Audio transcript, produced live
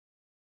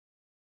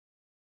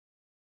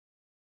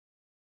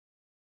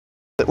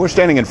We're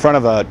standing in front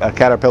of a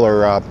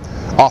Caterpillar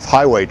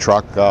off-highway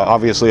truck,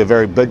 obviously a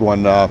very big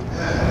one.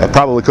 I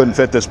probably couldn't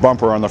fit this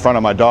bumper on the front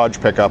of my Dodge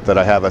pickup that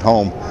I have at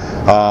home.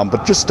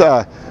 But just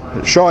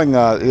showing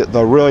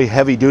the really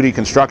heavy-duty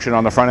construction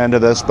on the front end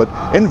of this, but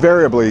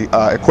invariably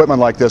equipment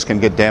like this can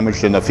get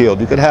damaged in the field.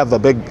 You could have the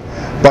big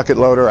bucket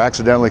loader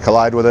accidentally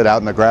collide with it out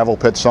in the gravel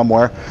pit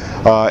somewhere,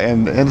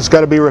 and it's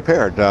got to be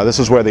repaired. This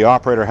is where the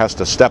operator has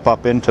to step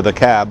up into the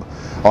cab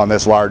on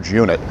this large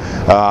unit.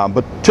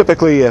 But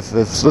typically, if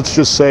let's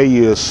just say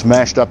you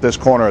smashed up this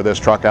corner of this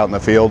truck out in the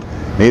field,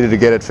 needed to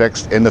get it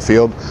fixed in the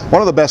field,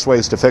 one of the best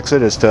ways to fix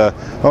it is to,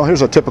 well,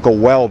 here's a typical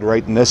weld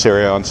right in this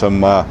area on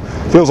some,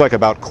 feels like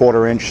about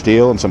 1/4 inch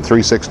steel and some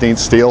 3/16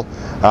 steel.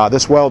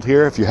 This weld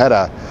here, if you had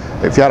a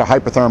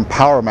Hypertherm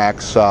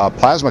PowerMax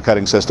plasma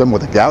cutting system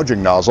with a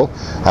gouging nozzle,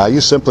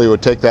 you simply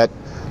would take that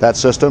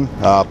system,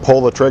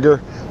 pull the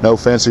trigger, no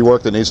fancy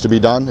work that needs to be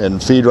done,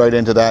 and feed right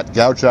into that,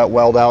 gouge that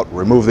weld out,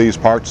 remove these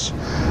parts,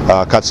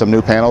 cut some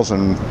new panels,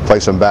 and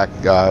place them back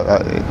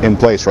in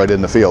place right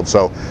in the field.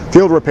 So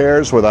field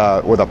repairs with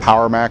a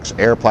PowerMax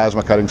air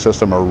plasma cutting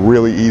system are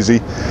really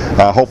easy.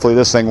 Hopefully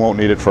this thing won't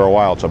need it for a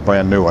while. It's a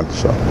brand new one.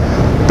 So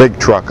big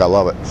truck, I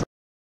love it.